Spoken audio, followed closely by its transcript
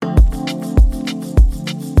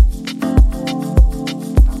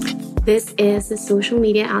This is the Social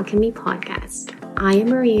Media Alchemy Podcast. I am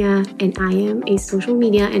Maria, and I am a social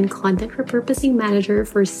media and content repurposing manager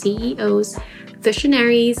for CEOs,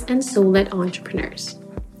 visionaries, and soul-led entrepreneurs.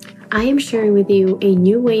 I am sharing with you a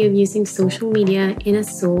new way of using social media in a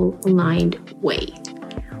soul-aligned way.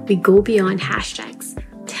 We go beyond hashtags,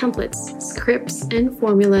 templates, scripts, and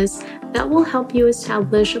formulas that will help you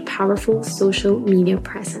establish a powerful social media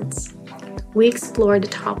presence. We explore the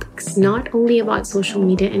topics not only about social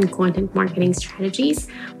media and content marketing strategies,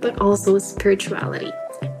 but also spirituality,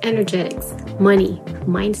 energetics, money,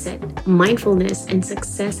 mindset, mindfulness, and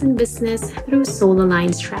success in business through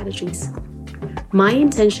soul-aligned strategies. My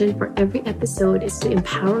intention for every episode is to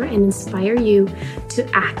empower and inspire you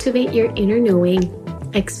to activate your inner knowing,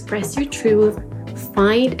 express your truth,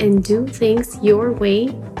 find and do things your way,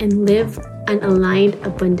 and live an aligned,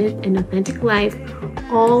 abundant, and authentic life,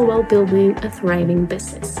 all while building a thriving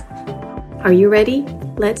business. Are you ready?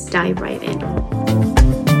 Let's dive right in.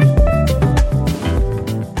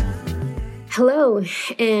 Hello,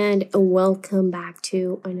 and welcome back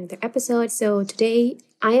to another episode. So today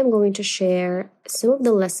I am going to share some of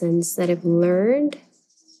the lessons that I've learned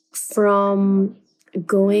from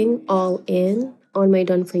going all in on my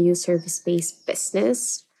Done For You service-based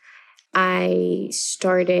business. I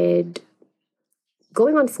started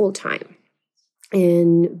going on full time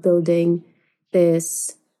in building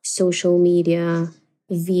this social media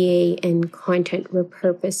VA and content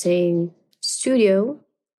repurposing studio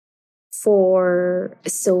for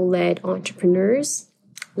soul-led entrepreneurs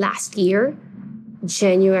last year,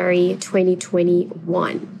 January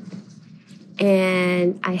 2021.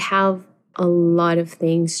 And I have a lot of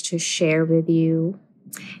things to share with you.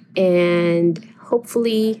 And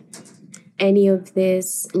hopefully any of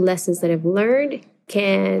these lessons that I've learned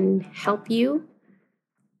can help you,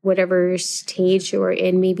 whatever stage you are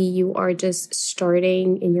in. Maybe you are just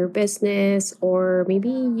starting in your business, or maybe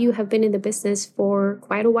you have been in the business for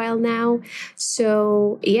quite a while now.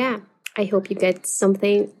 So yeah, I hope you get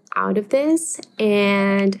something out of this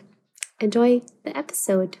and enjoy the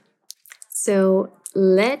episode. So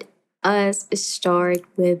let us start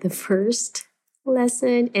with the first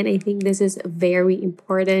lesson. And I think this is very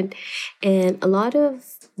important and a lot of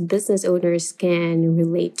business owners can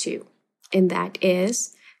relate to. And that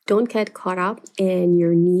is, don't get caught up in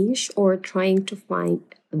your niche or trying to find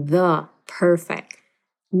the perfect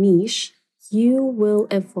niche. You will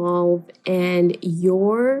evolve and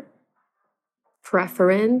your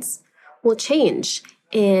preference will change.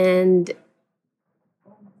 And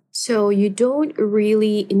so you don't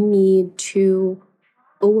really need to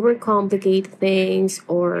overcomplicate things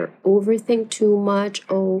or overthink too much.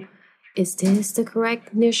 Oh, is this the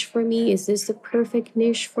correct niche for me? Is this the perfect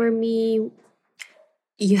niche for me?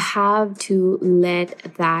 You have to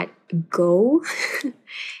let that go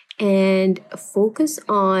and focus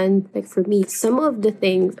on, like for me, some of the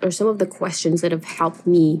things or some of the questions that have helped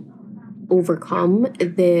me overcome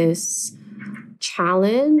this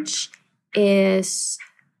challenge is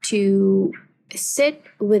to sit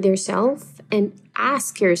with yourself and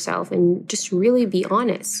ask yourself and just really be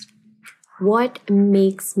honest. What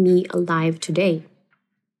makes me alive today?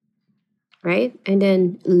 Right? And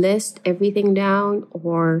then list everything down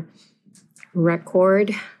or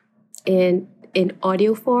record in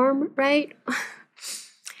audio form, right?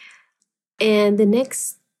 And the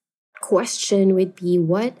next question would be,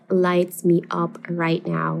 what lights me up right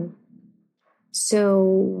now?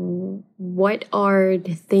 So what are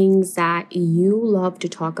the things that you love to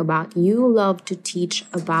talk about, you love to teach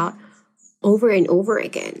about over and over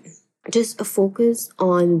again? Just focus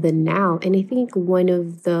on the now. And I think one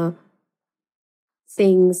of the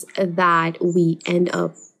things that we end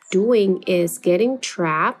up doing is getting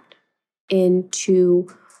trapped into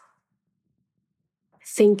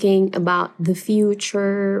thinking about the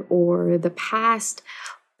future or the past.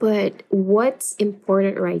 But what's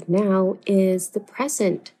important right now is the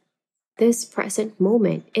present, this present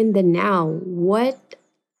moment in the now. What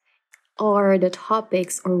are the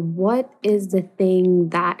topics or what is the thing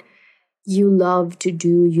that you love to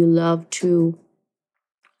do? You love to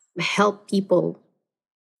help people,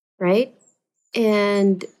 right?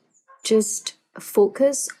 And just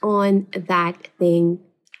focus on that thing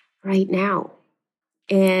right now.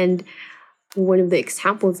 And one of the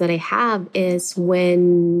examples that I have is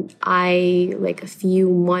when I, like a few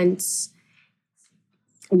months,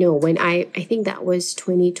 when I think that was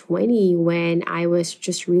 2020, when I was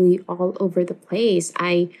just really all over the place.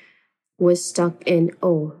 I was stuck in,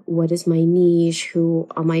 what is my niche? Who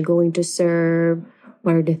am I going to serve?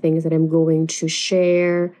 What are the things that I'm going to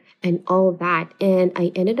share? And all of that. And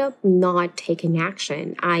I ended up not taking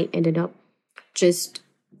action. I ended up just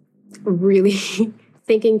really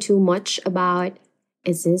thinking too much about,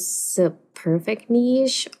 is this a perfect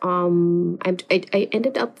niche? I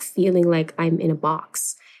ended up feeling like I'm in a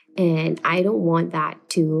box, and I don't want that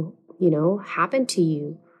to, happen to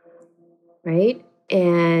you, right?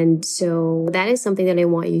 And so that is something that I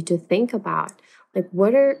want you to think about. Like,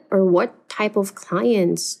 what type of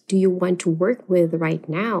clients do you want to work with right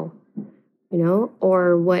now?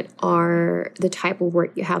 Or what are the type of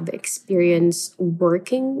work you have experience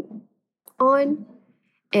working on?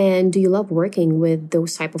 And do you love working with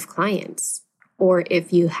those type of clients? Or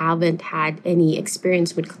if you haven't had any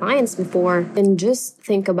experience with clients before, then just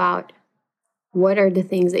think about what are the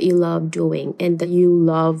things that you love doing and that you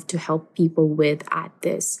love to help people with at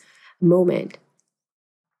this moment.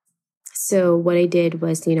 So what I did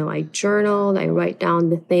was, I journaled, I write down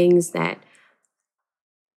the things that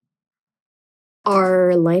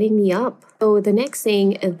are lighting me up. So the next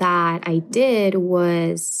thing that I did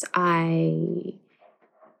was I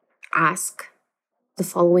ask the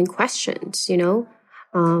following questions,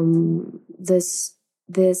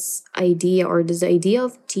 this idea or this idea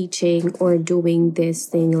of teaching or doing this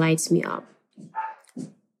thing lights me up.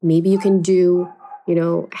 Maybe you can do,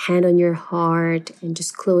 hand on your heart and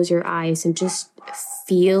just close your eyes and just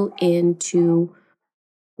feel into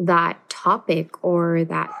that topic or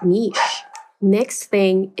that niche. Next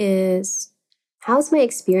thing is, how's my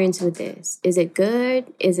experience with this? Is it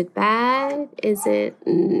good? Is it bad? Is it,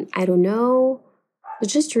 I don't know. So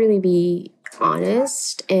just really be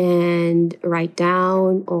honest and write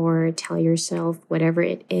down or tell yourself whatever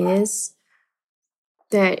it is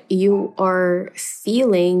that you are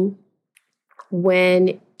feeling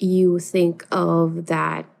when you think of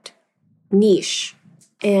that niche.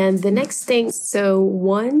 And the next thing, so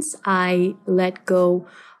once I let go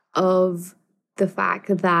of the fact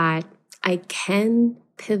that I can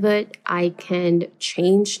pivot, I can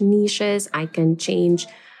change niches, I can change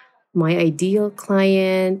my ideal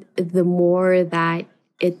client, the more that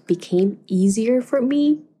it became easier for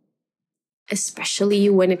me, especially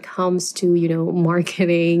when it comes to,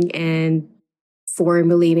 marketing and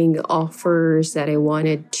formulating offers that I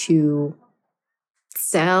wanted to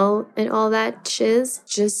sell and all that shiz,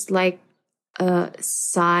 just like a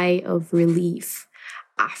sigh of relief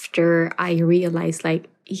after I realized, like,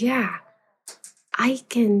 yeah, I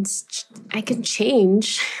can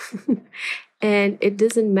change and it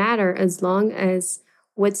doesn't matter as long as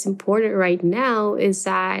what's important right now is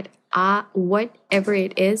that whatever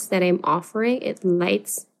it is that I'm offering, it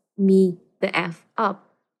lights me the F up.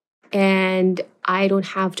 And I don't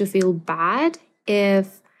have to feel bad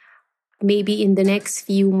if maybe in the next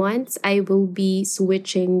few months I will be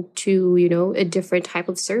switching to, a different type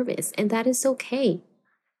of service. And that is okay.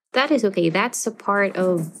 That is okay. That's a part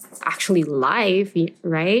of actually life,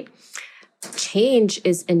 right? Change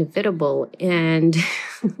is inevitable and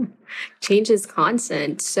change is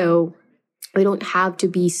constant. So we don't have to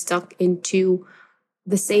be stuck into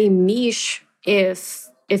the same niche if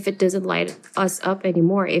it doesn't light us up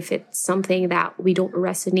anymore, if it's something that we don't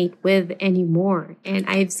resonate with anymore. And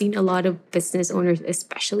I've seen a lot of business owners,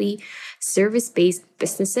 especially service-based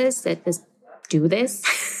businesses, that just do this.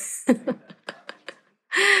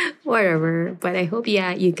 Whatever, but I hope,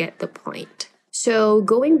 yeah, you get the point. So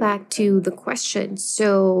going back to the question,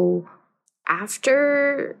 so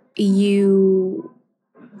after you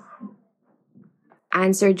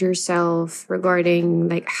answered yourself regarding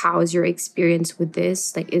like how's your experience with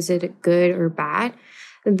this, like is it good or bad,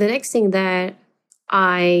 the next thing that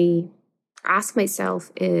I ask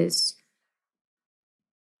myself is,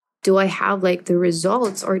 do I have like the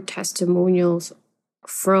results or testimonials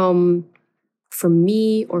from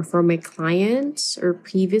me or from my clients or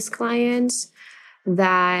previous clients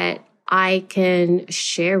that I can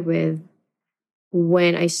share with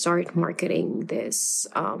when I start marketing this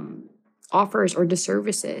offers or the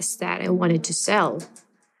services that I wanted to sell?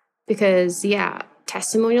 Because, yeah,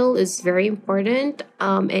 testimonial is very important.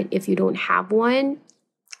 And if you don't have one,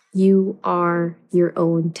 you are your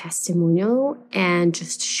own testimonial and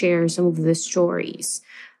just share some of the stories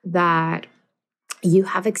that you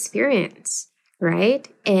have experienced, right?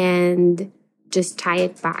 And just tie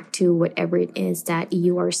it back to whatever it is that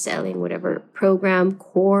you are selling, whatever program,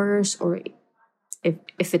 course, or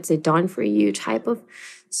if it's a done for you type of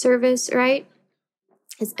service, right?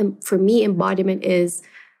 For me, embodiment is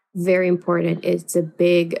very important. It's a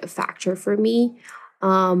big factor for me.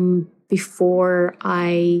 Before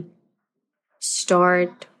I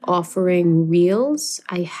start offering reels,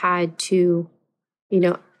 I had to,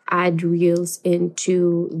 add reels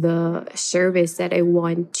into the service that I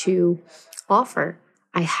want to offer.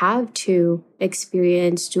 I have to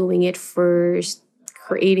experience doing it first,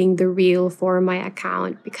 creating the reel for my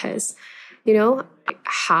account because,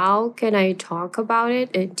 how can I talk about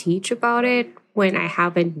it and teach about it when I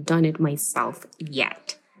haven't done it myself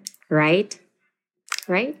yet? Right?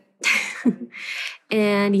 Right?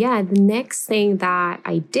 And yeah, the next thing that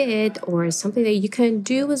I did, or something that you can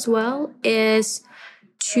do as well, is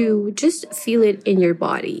to just feel it in your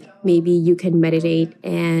body. Maybe you can meditate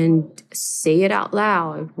and say it out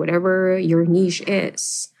loud, whatever your niche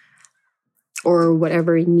is, or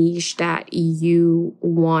whatever niche that you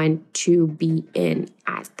want to be in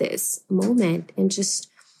at this moment. And just,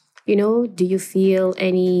 do you feel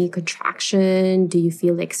any contraction? Do you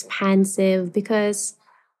feel expansive? Because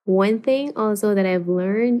one thing also that I've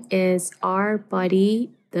learned is our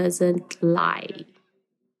body doesn't lie.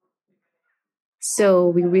 So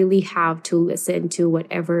we really have to listen to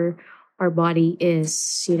whatever our body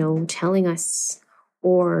is, telling us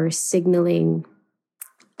or signaling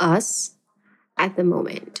us at the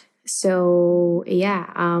moment. So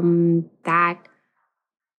yeah, that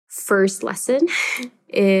first lesson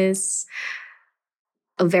is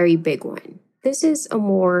a very big one. This is a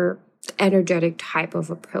more energetic type of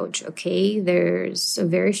approach, okay? There's a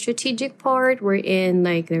very strategic part wherein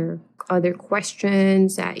there are other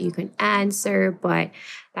questions that you can answer, but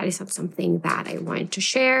that is not something that I want to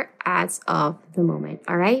share as of the moment.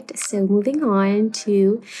 All right. So moving on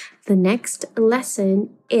to the next lesson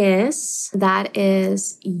is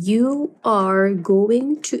you are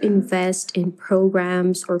going to invest in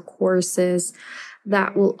programs or courses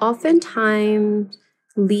that will oftentimes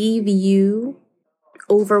leave you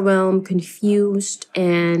overwhelmed, confused,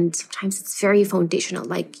 and sometimes it's very foundational,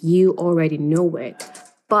 like you already know it.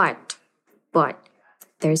 But,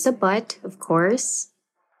 there's a but, of course.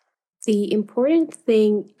 The important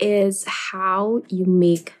thing is how you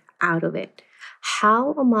make out of it.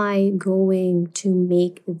 How am I going to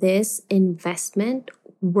make this investment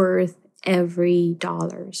worth every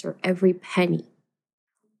dollars or every penny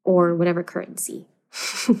or whatever currency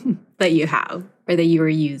that you have or that you are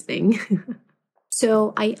using?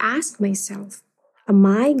 So I asked myself, am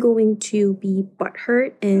I going to be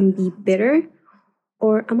butthurt and be bitter?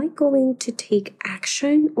 Or am I going to take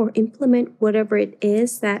action or implement whatever it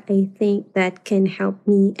is that I think that can help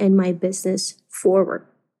me and my business forward?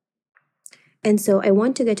 And so I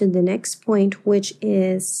want to get to the next point, which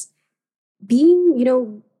is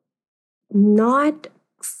being, not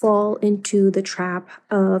fall into the trap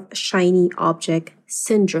of shiny object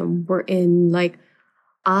syndrome, wherein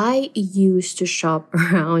I used to shop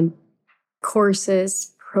around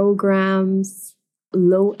courses, programs,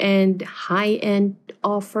 low end, high end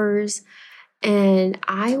offers. And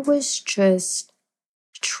I was just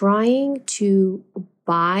trying to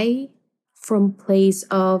buy from place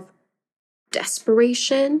of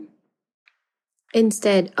desperation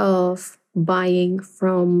instead of buying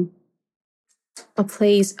from a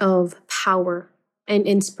place of power and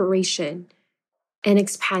inspiration and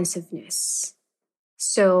expansiveness.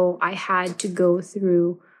 So I had to go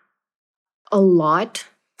through a lot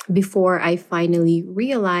before I finally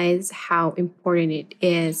realized how important it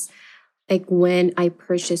is. Like when I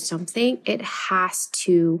purchase something, it has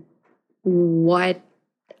to what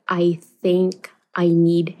I think I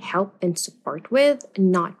need help and support with,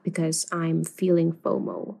 not because I'm feeling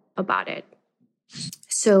FOMO about it.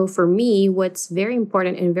 So for me, what's very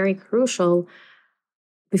important and very crucial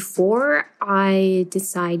before I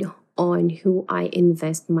decide on who I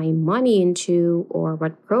invest my money into or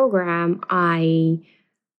what program I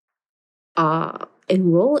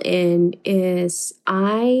enroll in is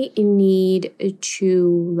I need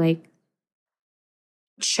to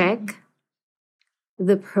check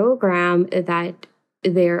the program that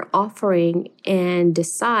they're offering and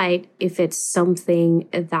decide if it's something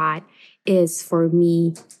that is for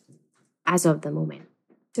me as of the moment.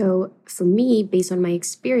 So for me, based on my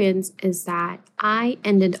experience, is that I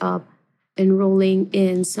ended up enrolling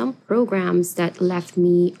in some programs that left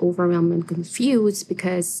me overwhelmed and confused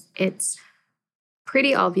because it's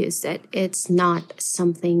pretty obvious that it's not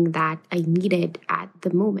something that I needed at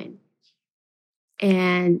the moment.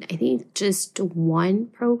 And I think just one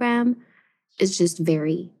program is just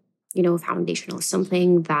very, foundational,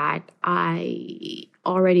 something that I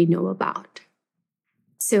already know about.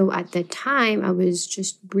 So at the time, I was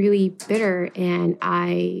just really bitter and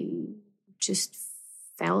I just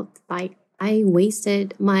felt like I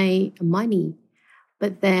wasted my money.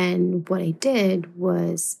 But then what I did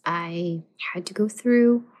was I had to go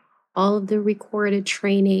through all of the recorded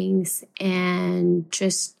trainings and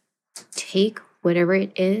just take whatever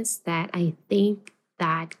it is that I think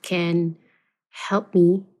that can help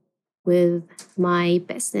me with my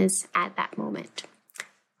business at that moment.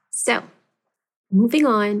 So Moving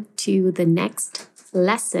on to the next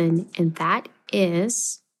lesson, and that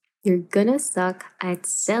is you're gonna suck at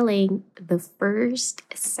selling the first,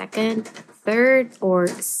 second, third, or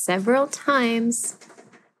several times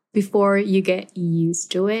before you get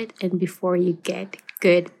used to it and before you get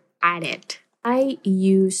good at it. I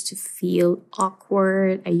used to feel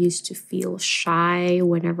awkward. I used to feel shy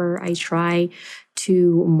whenever I try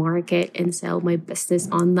to market and sell my business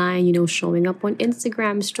online, showing up on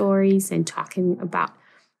Instagram stories and talking about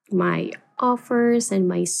my offers and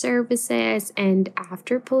my services. And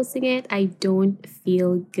after posting it, I don't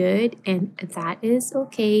feel good. And that is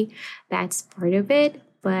okay. That's part of it.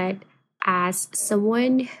 But as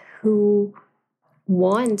someone who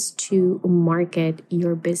wants to market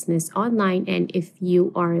your business online, and if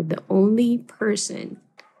you are the only person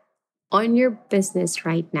on your business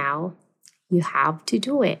right now, you have to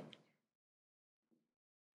do it.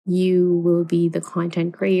 You will be the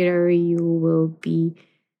content creator, you will be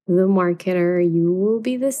the marketer, you will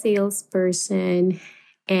be the salesperson,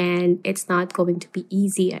 and it's not going to be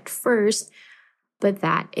easy at first, but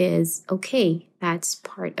that is okay. That's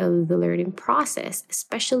part of the learning process,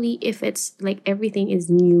 especially if it's like everything is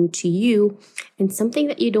new to you and something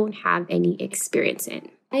that you don't have any experience in.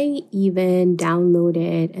 I even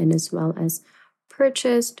downloaded and as well as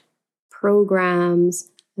purchased programs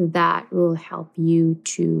that will help you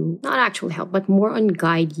to not actually help, but more on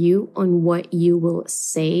guide you on what you will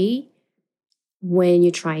say when you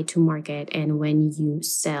try to market and when you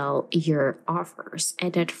sell your offers.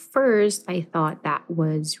 And at first, I thought that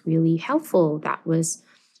was really helpful. That was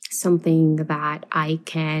something that I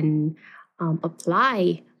can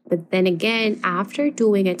apply. But then again, after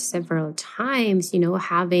doing it several times,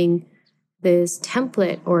 having this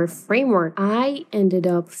template or framework, I ended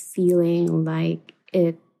up feeling like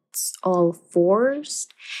it's all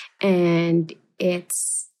forced and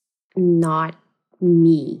it's not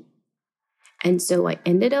me. And so I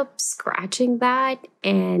ended up scratching that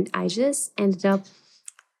and I just ended up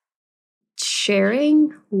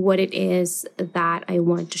sharing what it is that I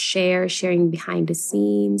want to share, sharing behind the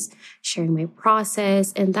scenes, sharing my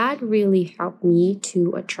process. And that really helped me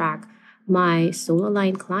to attract my solo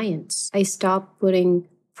line clients. I stopped putting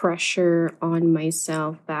pressure on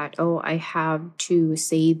myself that, oh, I have to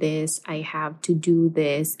say this, I have to do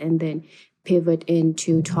this, and then pivot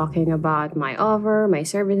into talking about my offer, my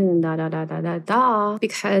services, and da da da da da da,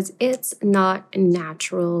 because it's not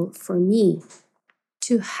natural for me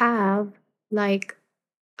to have like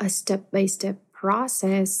a step-by-step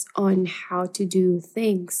process on how to do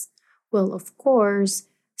things. Well, of course,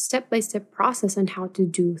 step-by-step process on how to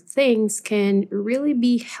do things can really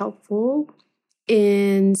be helpful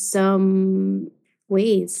in some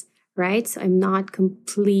ways, right? So I'm not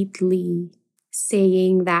completely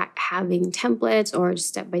saying that having templates or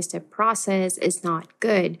step-by-step process is not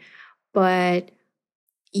good, but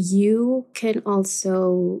you can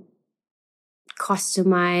also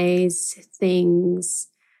customize things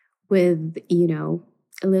with,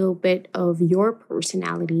 a little bit of your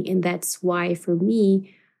personality. And that's why for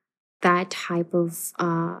me, that type of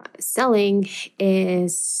selling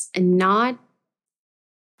is not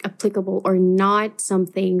applicable or not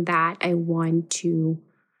something that I want to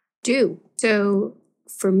do. So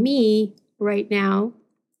for me right now,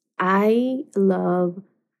 I love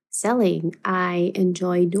selling. I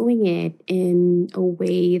enjoy doing it in a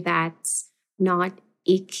way that's not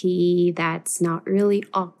icky, that's not really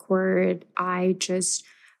awkward. I just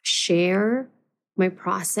share my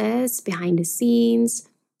process behind the scenes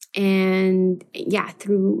and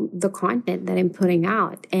through the content that I'm putting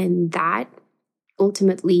out. And that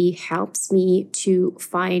ultimately helps me to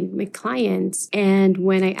find my clients. And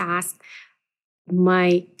when I ask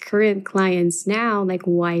my current clients now, like,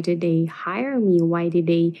 why did they hire me? Why did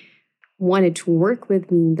they wanted to work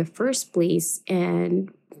with me in the first place?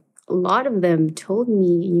 And a lot of them told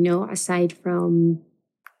me, aside from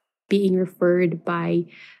being referred by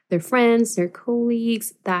their friends, their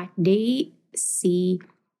colleagues, that they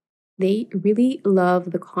really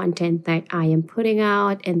love the content that I am putting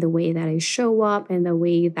out and the way that I show up and the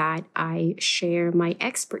way that I share my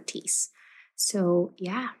expertise. So,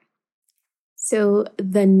 yeah. So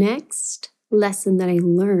the next lesson that I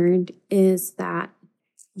learned is that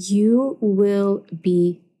you will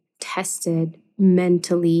be tested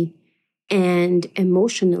mentally and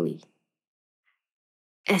emotionally,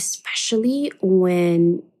 especially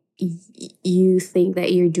when you think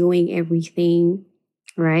that you're doing everything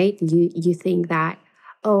right. You think that,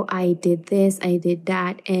 oh, I did this, I did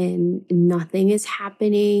that, and nothing is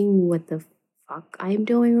happening. What the fuck I'm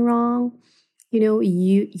doing wrong?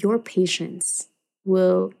 Your patience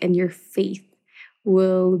will and your faith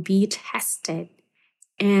will be tested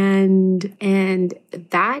And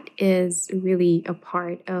that is really a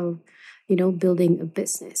part of, building a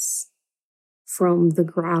business from the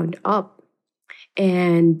ground up.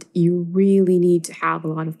 And you really need to have a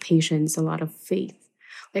lot of patience, a lot of faith.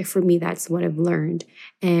 Like for me, that's what I've learned.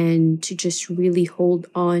 And to just really hold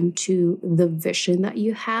on to the vision that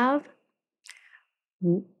you have.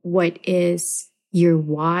 What is your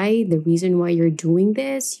why, the reason why you're doing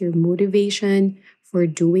this, your motivation for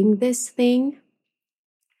doing this thing.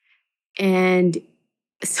 And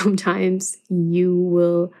sometimes you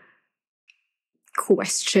will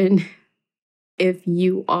question if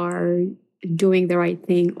you are doing the right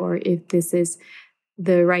thing or if this is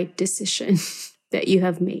the right decision that you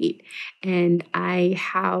have made. And I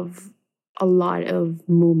have a lot of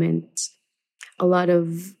moments, a lot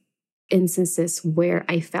of instances where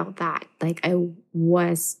I felt that like I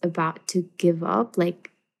was about to give up,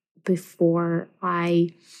 like before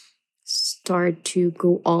I start to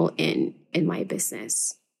go all in my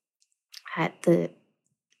business at the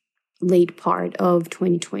late part of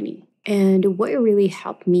 2020. And what really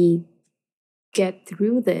helped me get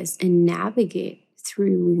through this and navigate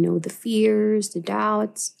through, the fears, the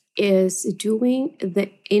doubts, is doing the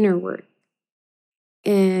inner work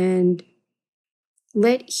and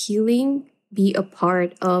let healing be a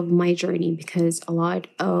part of my journey, because a lot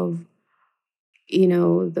of,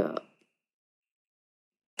 the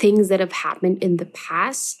things that have happened in the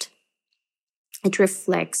past, it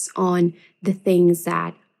reflects on the things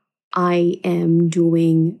that I am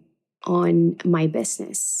doing on my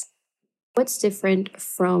business. What's different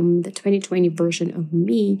from the 2020 version of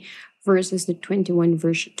me versus the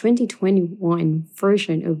 2021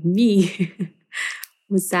 version of me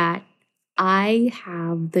was that I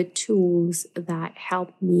have the tools that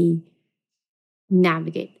help me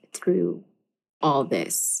navigate through all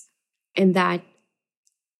this. And that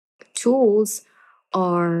tools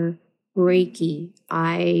are Reiki.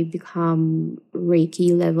 I become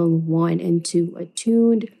Reiki level 1 and 2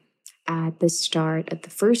 attuned at the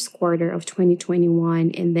first quarter of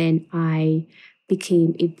 2021. And then I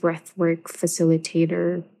became a breathwork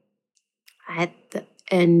facilitator at the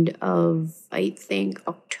end of, I think,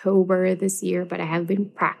 October this year. But I have been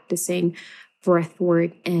practicing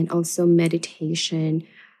breathwork and also meditation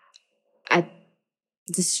at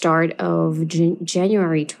the start of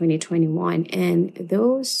January 2021. And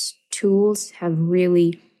those tools have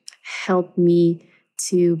really helped me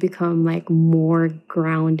to become like more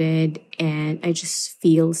grounded, and I just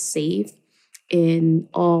feel safe in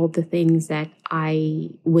all the things that I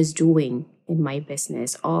was doing in my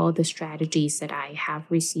business, all the strategies that I have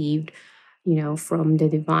received, from the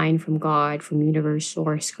divine, from God, from universe,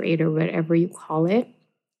 source, creator, whatever you call it.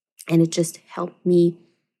 And it just helped me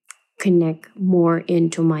connect more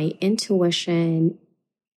into my intuition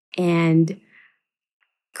and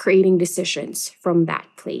creating decisions from that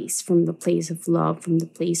place, from the place of love, from the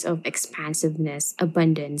place of expansiveness,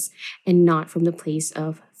 abundance, and not from the place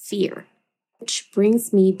of fear. Which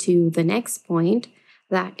brings me to the next point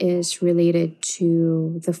that is related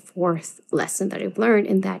to the fourth lesson that I've learned,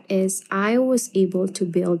 and that is I was able to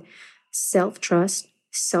build self-trust,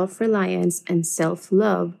 self-reliance, and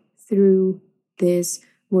self-love through these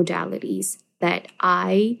modalities that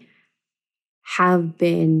I have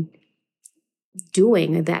been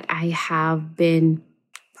doing, that I have been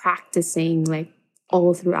practicing like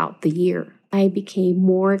all throughout the year. I became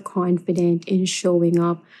more confident in showing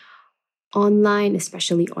up online,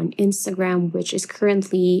 especially on Instagram, which is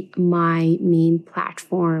currently my main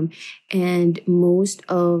platform. And most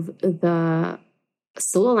of the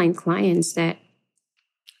solo line clients that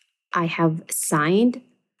I have signed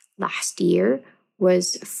last year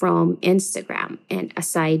was from Instagram. And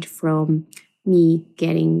aside from me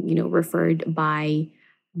getting, referred by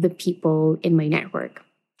the people in my network,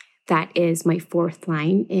 that is my fourth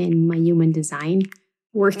line in my human design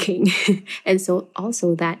working. And so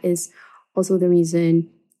also that is also the reason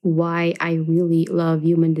why I really love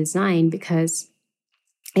human design, because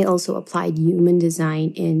I also applied human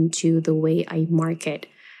design into the way I market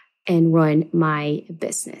and run my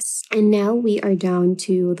business. And now we are down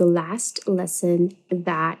to the last lesson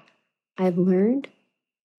that I've learned,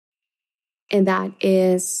 and that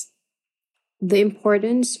is the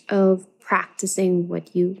importance of practicing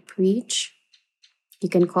what you preach. You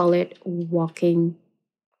can call it walking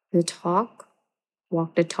the talk,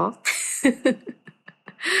 walk the talk.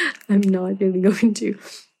 I'm not really going to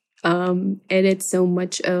edit so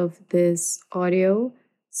much of this audio.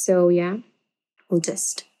 So yeah, we'll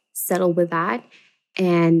just settle with that.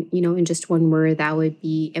 And, in just one word, that would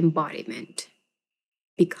be embodiment.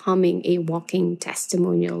 Becoming a walking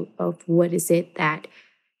testimonial of what is it that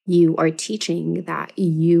you are teaching, that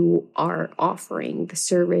you are offering, the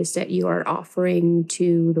service that you are offering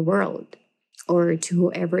to the world or to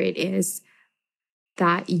whoever it is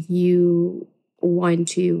that you want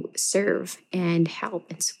to serve and help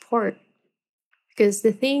and support. Because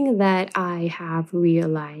the thing that I have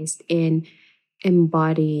realized in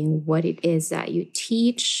embodying what it is that you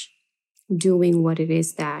teach, doing what it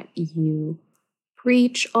is that you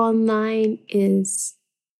preach online, is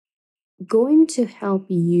going to help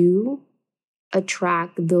you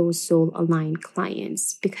attract those soul aligned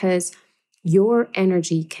clients, because your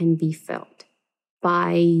energy can be felt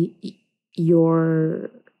by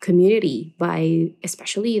your community, by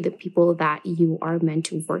especially the people that you are meant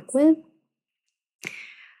to work with.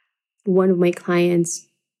 One of my clients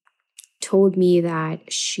told me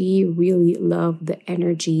that she really loved the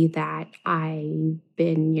energy that I've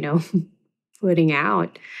been, putting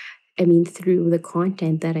out. I mean, through the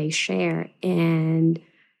content that I share. And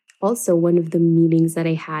also, one of the meetings that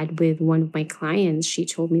I had with one of my clients, she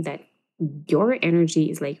told me that your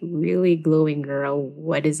energy is like really glowing, girl.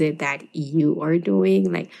 What is it that you are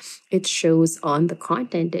doing? Like, it shows on the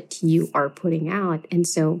content that you are putting out. And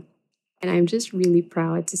I'm just really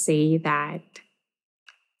proud to say that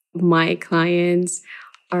my clients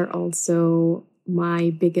are also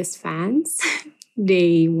my biggest fans.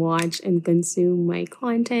 They watch and consume my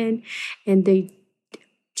content, and they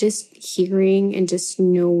just hearing and just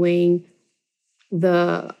knowing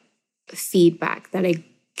the feedback that I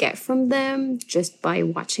get from them just by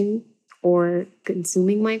watching or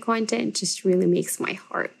consuming my content just really makes my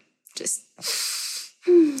heart just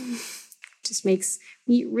just makes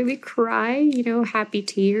me really cry, happy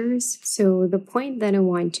tears. So the point that I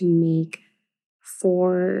want to make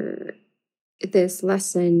for this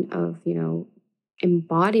lesson of,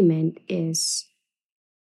 embodiment is,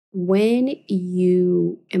 when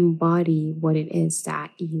you embody what it is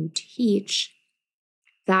that you teach,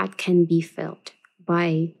 that can be felt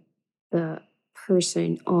by the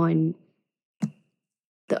person on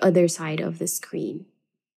the other side of the screen.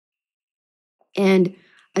 And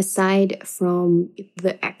aside from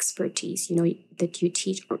the expertise, that you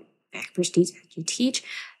teach, or expertise that you teach,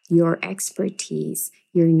 your expertise,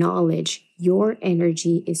 your knowledge, your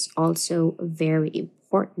energy is also very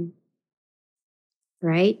important,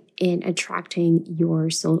 right? In attracting your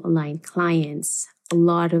soul aligned clients. A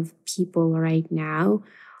lot of people right now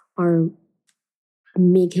are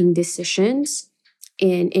making decisions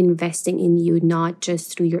and investing in you, not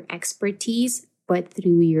just through your expertise, but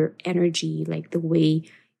through your energy, like the way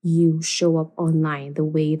you show up online, the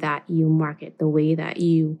way that you market, the way that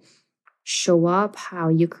you show up, how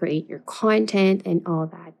you create your content, and all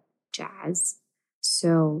that jazz.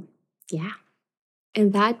 So, yeah.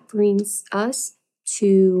 And that brings us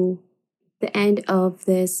to the end of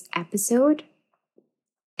this episode.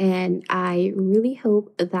 And I really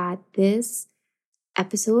hope that this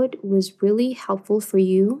episode was really helpful for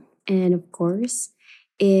you. And of course,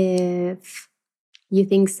 if you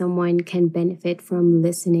think someone can benefit from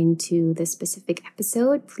listening to this specific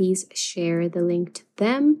episode, please share the link to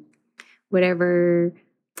them, whatever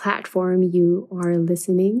platform you are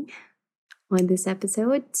listening on this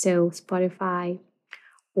episode. So Spotify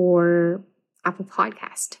or Apple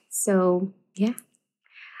Podcast. So yeah,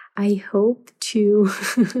 I hope to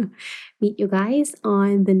meet you guys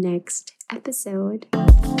on the next episode.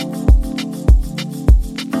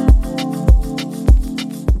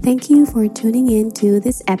 Thank you for tuning in to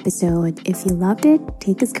this episode. If you loved it,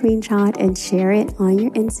 take a screenshot and share it on your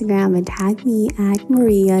Instagram and tag me at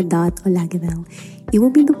maria.olagavel. It will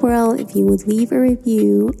mean the world if you would leave a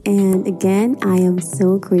review. And again, I am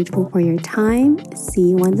so grateful for your time. See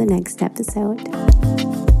you on the next episode.